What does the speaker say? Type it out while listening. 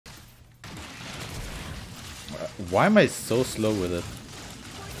Why am I so slow with it?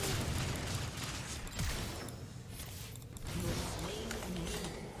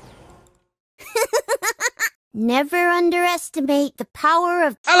 Never underestimate the power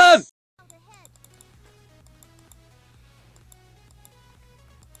of Alan!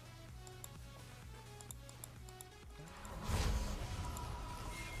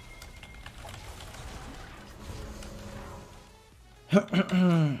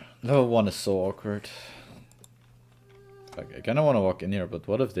 Level 1 is so awkward. Like, I kinda wanna walk in here, but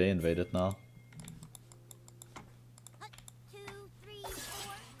what if they invaded now?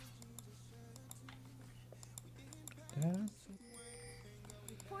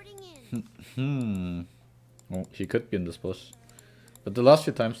 Oh, he could be in this bush. But the last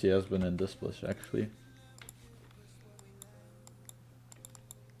few times he has been in this bush, actually.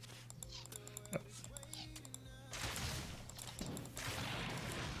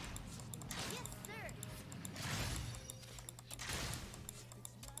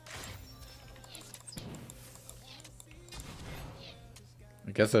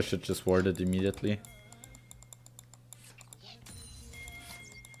 I guess I should just ward it immediately.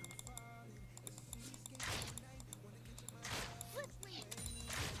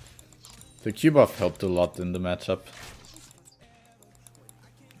 The Q buff helped a lot in the matchup.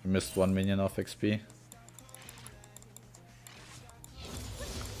 I missed 1 minion off XP.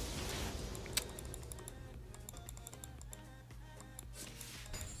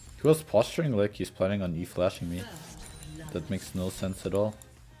 He was posturing like he's planning on E-flashing me. That makes no sense at all.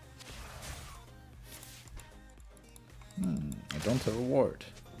 I don't have a ward.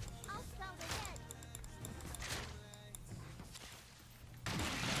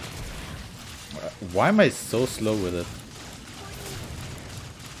 Why am I so slow with it?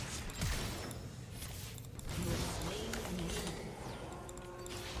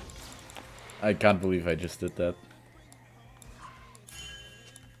 I can't believe I just did that.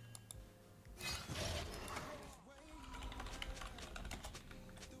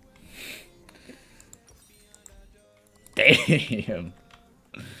 Damn.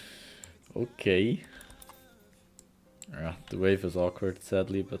 Okay. Yeah, the wave is awkward,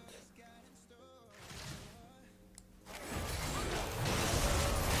 sadly, but...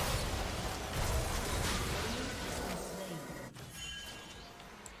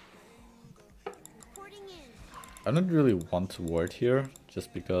 I don't really want to ward here,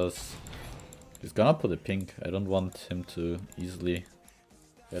 just because he's gonna put a pink. I don't want him to easily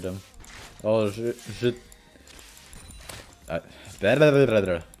get him. Oh, shit. I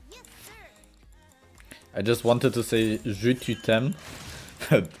just wanted to say je tu t'aime,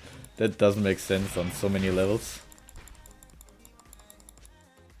 but that doesn't make sense on so many levels.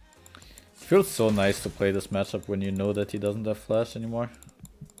 It feels so nice to play this matchup when you know that he doesn't have flash anymore.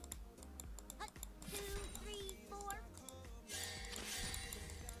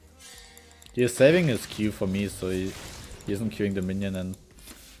 He is saving his Q for me, so he isn't queuing the minion and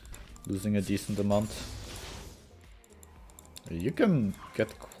losing a decent amount. You can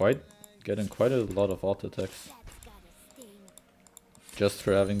get in quite a lot of auto attacks just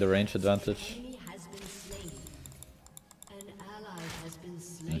for having the range advantage.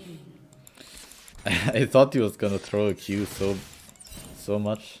 I thought he was gonna throw a Q so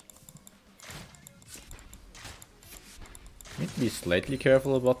much. Need to be slightly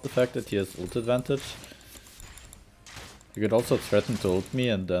careful about the fact that he has ult advantage. He could also threaten to ult me,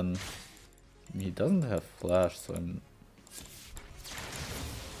 and then he doesn't have flash, so I'm...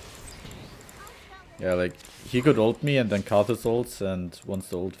 Yeah, like, he could ult me and then cast his ults, and once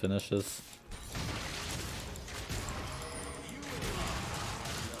the ult finishes...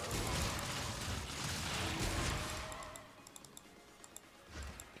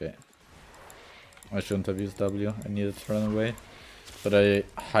 Okay. I shouldn't have used W, I needed to run away. But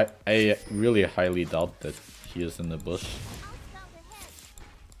I really highly doubt that he is in the bush.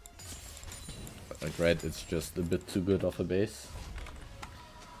 Like, right, it's just a bit too good of a base.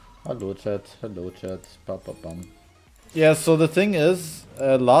 Hello chat, pa-pa-pam. Yeah, so the thing is,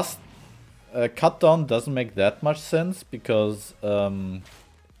 last cut down doesn't make that much sense, because I'm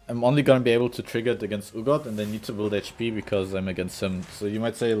only gonna be able to trigger it against Urgot, and I need to build HP because I'm against him. So you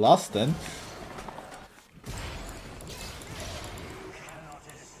might say last then.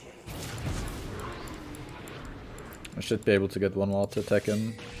 I should be able to get one more to attack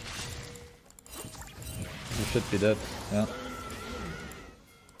him. He should be dead, yeah.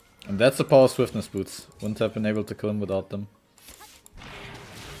 And that's the power of swiftness boots. Wouldn't have been able to kill him without them.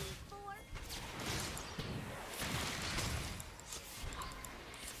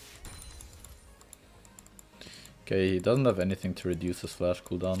 Okay, he doesn't have anything to reduce his flash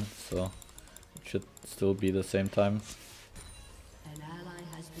cooldown, so It should still be the same time.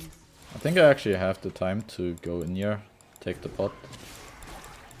 I think I actually have the time to go in here, take the pot.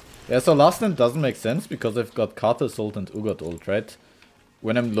 Yeah, so last stand doesn't make sense because I've got Karthus ult and Urgot ult, right?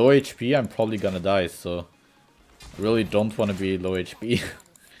 When I'm low HP, I'm probably gonna die, so I really don't want to be low HP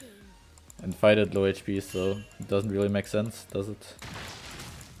and fight at low HP, so it doesn't really make sense, does it?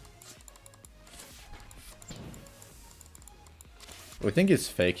 I think he's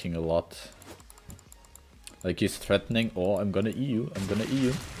faking a lot. Like he's threatening, oh, I'm gonna EU, I'm gonna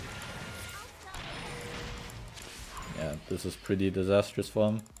EU. Yeah, this is pretty disastrous for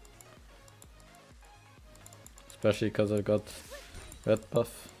him. Especially because I got red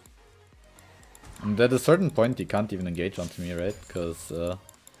buff. And at a certain point he can't even engage onto me, right? Because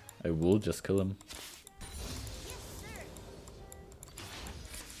I will just kill him.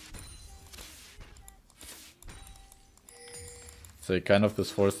 So he kind of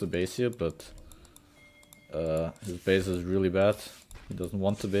just forced the base here, but his base is really bad. He doesn't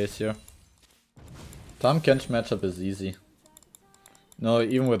want to base here. Tahm Kench matchup is easy. No,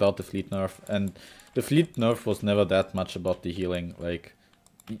 even without the fleet nerf. And the fleet nerf was never that much about the healing. Like,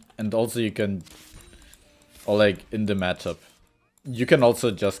 and also you can, or like in the matchup, you can also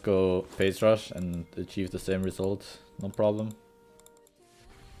just go phase rush and achieve the same result. No problem.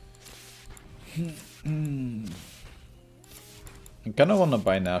 I kinda wanna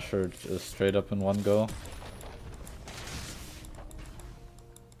buy Nashor just straight up in one go.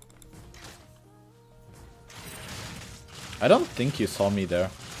 I don't think you saw me there.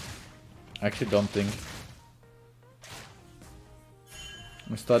 I actually don't think.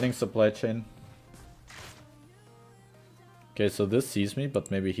 I'm starting supply chain. Okay, so this sees me, but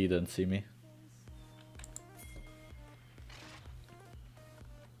maybe he didn't see me.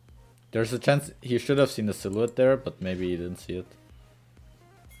 There's a chance he should have seen the silhouette there, but maybe he didn't see it.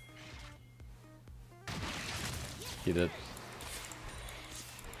 He did.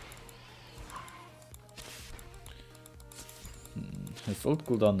 His ult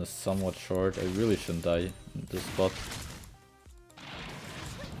cooldown is somewhat short. I really shouldn't die in this spot.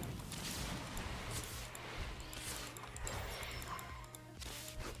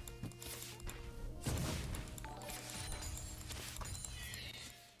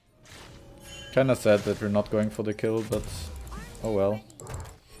 Kinda sad that we're not going for the kill, but oh well.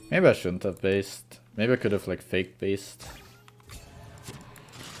 Maybe I shouldn't have based. Maybe I could have like fake based.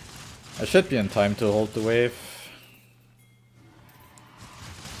 I should be in time to hold the wave.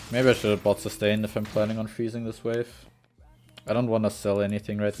 Maybe I should have bought sustain if I'm planning on freezing this wave. I don't want to sell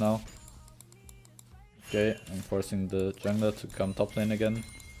anything right now. Okay, I'm forcing the jungler to come top lane again.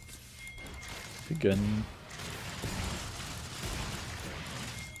 Begin.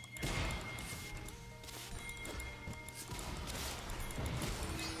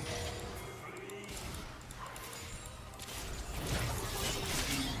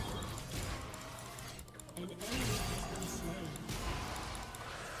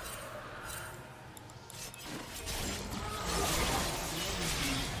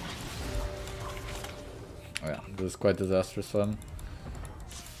 This is quite disastrous for him.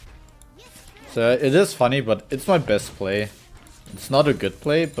 So it is funny, but it's my best play. It's not a good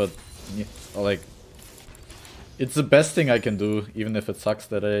play, but like it's the best thing I can do, even if it sucks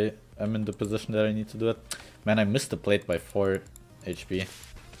that I am in the position that I need to do it. Man, I missed the plate by 4 HP.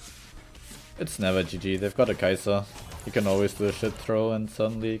 It's never GG. They've got a Kai'Sa. You can always do a shit throw and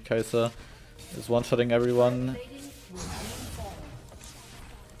suddenly Kai'Sa is one-shotting everyone.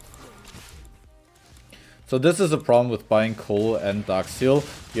 So this is a problem with buying Coal and Darksteel.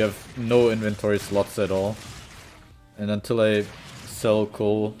 You have no inventory slots at all. And until I sell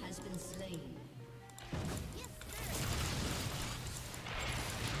Coal...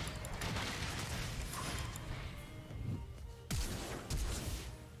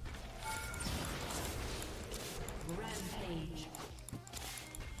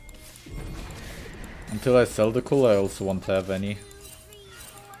 Until I sell the Coal, I also won't have any.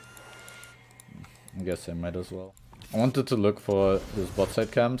 I guess I might as well. I wanted to look for his bot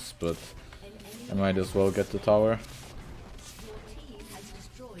side camps, but I might as well get the tower.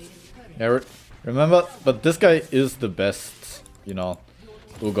 Yeah, remember, but this guy is the best, you know,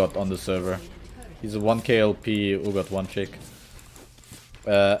 Urgot on the server. He's a 1k LP Urgot 1 chick.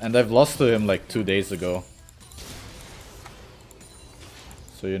 And I've lost to him like 2 days ago.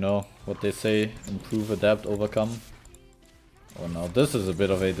 So you know what they say, improve, adapt, overcome. Oh no, this is a bit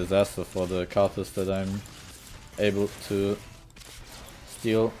of a disaster for the Karthus that I'm able to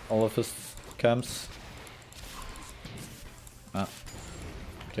steal all of his camps. Ah,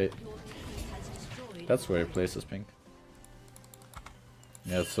 okay. That's where he places pink.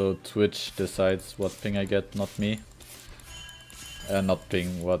 Yeah, so Twitch decides what ping I get, not me. Not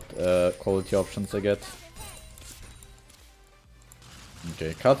ping, what quality options I get.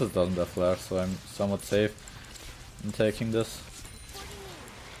 Okay, Katas doesn't have flash, so I'm somewhat safe in taking this.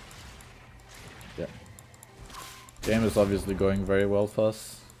 Yeah. Game is obviously going very well for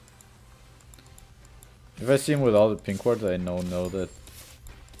us. If I see him with all the pink wards, I know that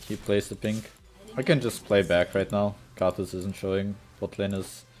he plays the pink. I can just play back right now. Katas isn't showing. Bot lane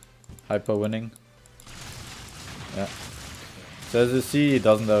is hyper winning. Yeah. So as you see, he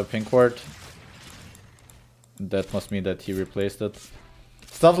doesn't have a pink ward. That must mean that he replaced it.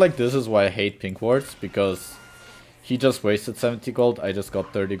 Stuff like this is why I hate pink wards, because he just wasted 70 gold, I just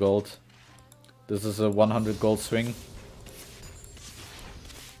got 30 gold. This is a 100 gold swing.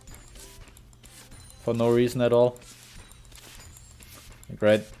 For no reason at all. Like,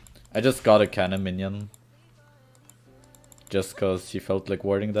 right? I just got a cannon minion. Just cause he felt like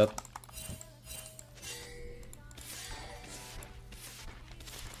warding that.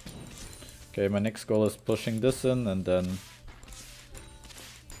 Okay, my next goal is pushing this in and then...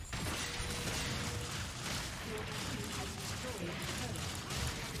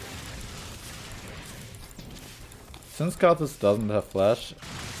 Since Katas doesn't have flash...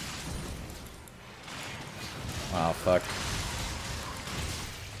 Ah, fuck.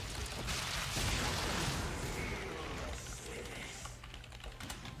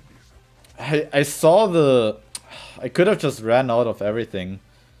 I saw the... I could have just ran out of everything.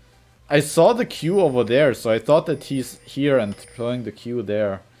 I saw the Q over there, so I thought that he's here and throwing the Q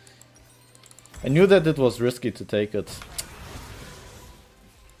there. I knew that it was risky to take it.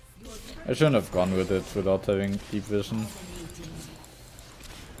 I shouldn't have gone with it without having deep vision.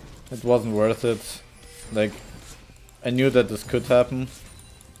 It wasn't worth it. Like, I knew that this could happen.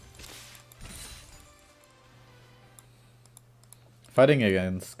 Fighting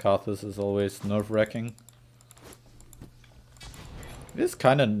against Katas is always nerve-wracking. It is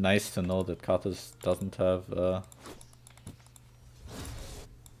kinda nice to know that Katas doesn't have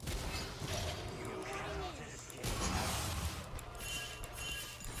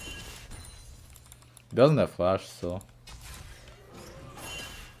he doesn't have flash, so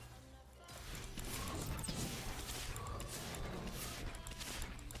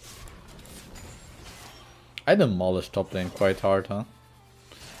I demolished top lane quite hard, huh?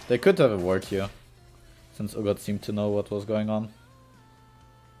 They could have a ward here, since Urgot seemed to know what was going on.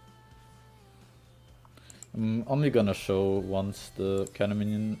 I'm only gonna show once the cannon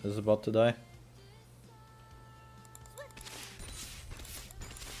minion is about to die.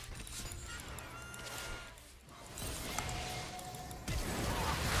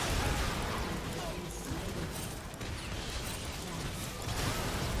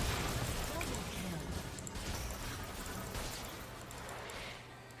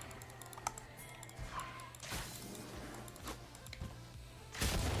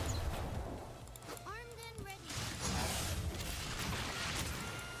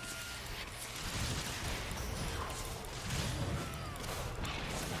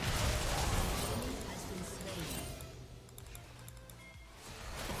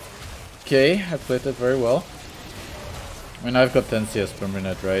 Okay, I played it very well. I mean, I've got 10 CS per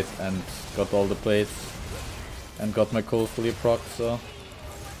minute, right? And got all the plates. And got my cool fully proc, so...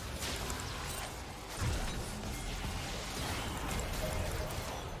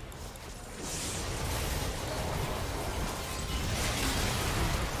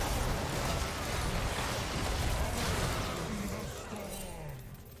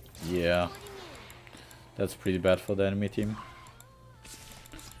 Yeah. That's pretty bad for the enemy team.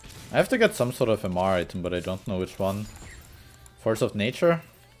 I have to get some sort of MR item, but I don't know which one. Force of Nature?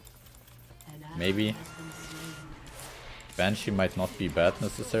 Maybe. Banshee might not be bad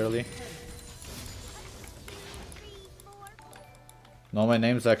necessarily. No, my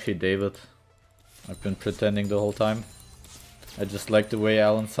name's actually David. I've been pretending the whole time. I just like the way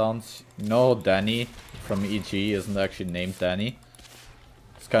Alan sounds. You know, Danny from EG isn't actually named Danny.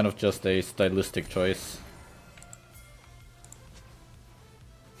 It's kind of just a stylistic choice.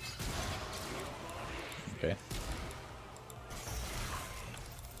 Okay.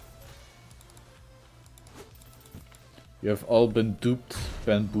 You have all been duped,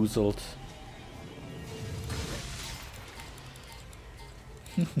 bamboozled.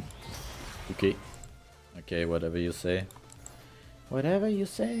 Okay. Okay, whatever you say. Whatever you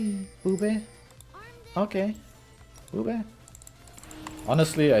say, Ube. Okay. Ube.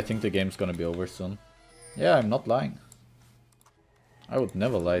 Honestly, I think the game's gonna be over soon. Yeah, I'm not lying. I would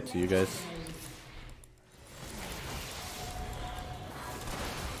never lie to you guys.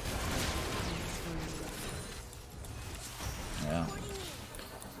 Yeah.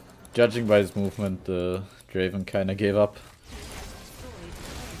 Judging by his movement, Draven kinda gave up.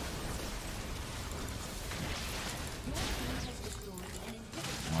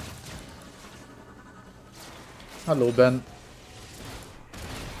 Hello, Ben.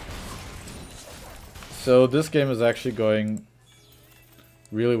 So this game is actually going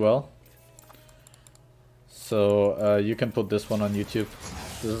really well. So you can put this one on YouTube.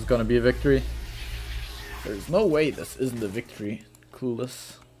 This is gonna be a victory. There's no way this isn't a victory.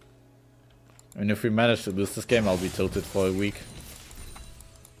 Clueless. And if we manage to lose this game, I'll be tilted for a week.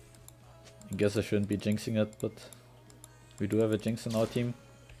 I guess I shouldn't be jinxing it, but we do have a jinx in our team.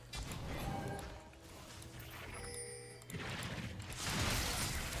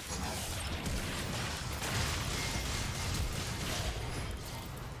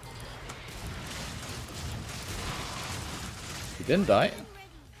 He didn't die?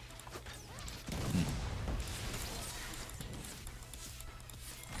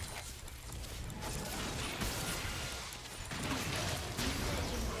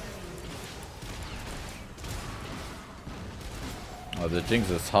 Oh, the Jinx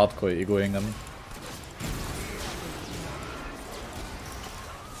is hardcore egoing him.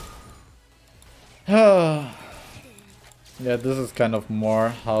 Yeah, this is kind of more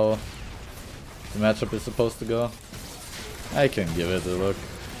how the matchup is supposed to go. I can give it a look.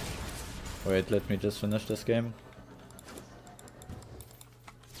 Wait, let me just finish this game.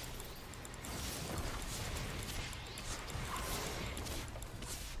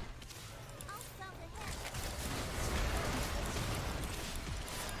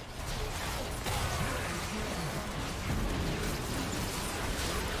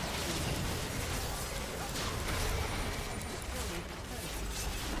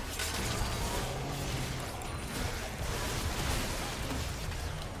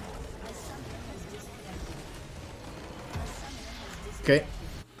 Okay.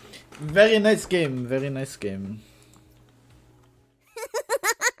 Very nice game, very nice game.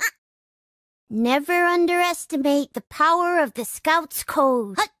 Never underestimate the power of the Scouts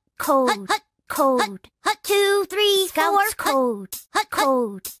code. Code. Code. 2, 3, Scouts code.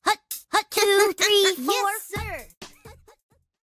 Code. 2, 3, 4. Yes, sir.